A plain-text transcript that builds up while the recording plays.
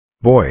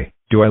Boy,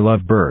 do I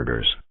love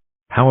burgers.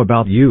 How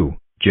about you,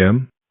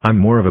 Jim? I'm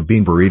more of a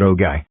bean burrito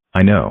guy,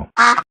 I know.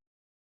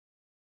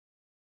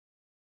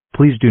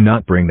 Please do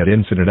not bring that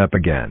incident up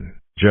again,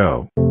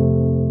 Joe.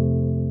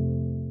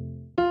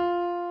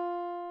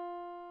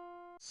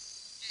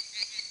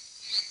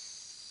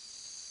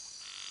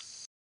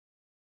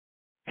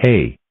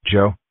 Hey,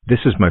 Joe,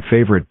 this is my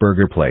favorite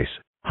burger place,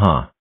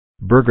 huh?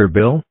 Burger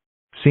Bill?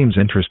 Seems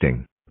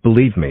interesting.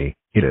 Believe me,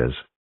 it is.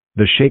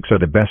 The shakes are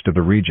the best of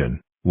the region.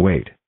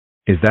 Wait.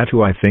 Is that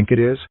who I think it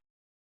is?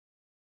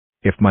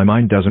 If my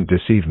mind doesn't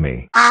deceive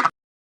me.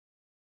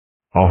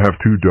 I'll have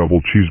 2 double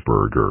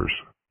cheeseburgers,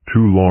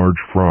 2 large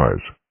fries,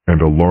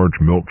 and a large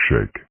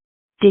milkshake.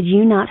 Did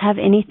you not have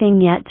anything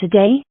yet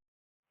today?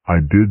 I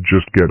did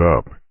just get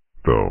up,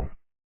 though.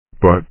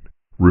 But,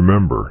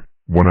 remember,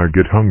 when I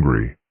get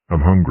hungry,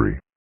 I'm hungry.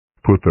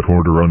 Put that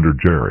order under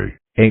Jerry.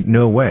 Ain't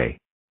no way.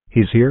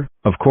 He's here,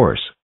 of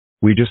course.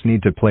 We just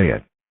need to play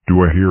it.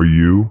 Do I hear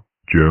you,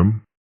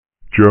 Jim?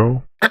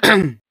 Joe?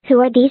 Who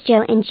are these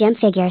Joe and Jim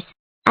figures?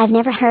 I've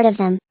never heard of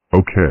them.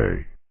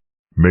 Okay.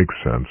 Makes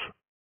sense.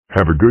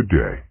 Have a good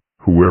day,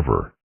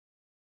 whoever.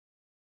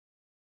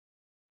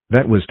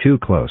 That was too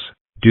close.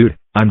 Dude,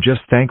 I'm just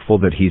thankful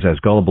that he's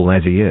as gullible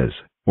as he is,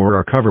 or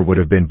our cover would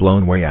have been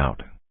blown way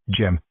out.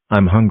 Jim,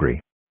 I'm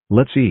hungry.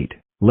 Let's eat.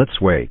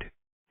 Let's wait.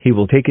 He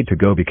will take it to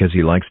go because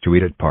he likes to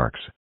eat at parks.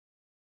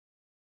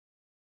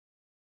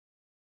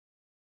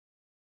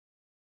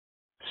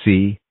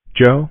 See,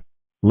 Joe?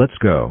 Let's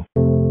go.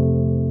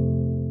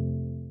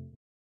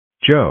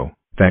 Joe,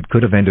 that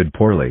could have ended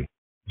poorly.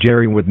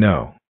 Jerry would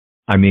know.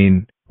 I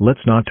mean,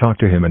 let's not talk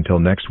to him until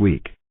next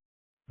week.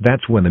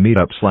 That's when the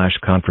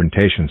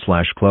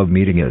meetup/confrontation/club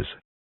meeting is.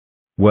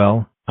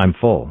 Well, I'm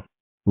full.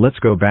 Let's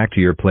go back to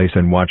your place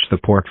and watch the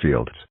pork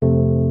fields.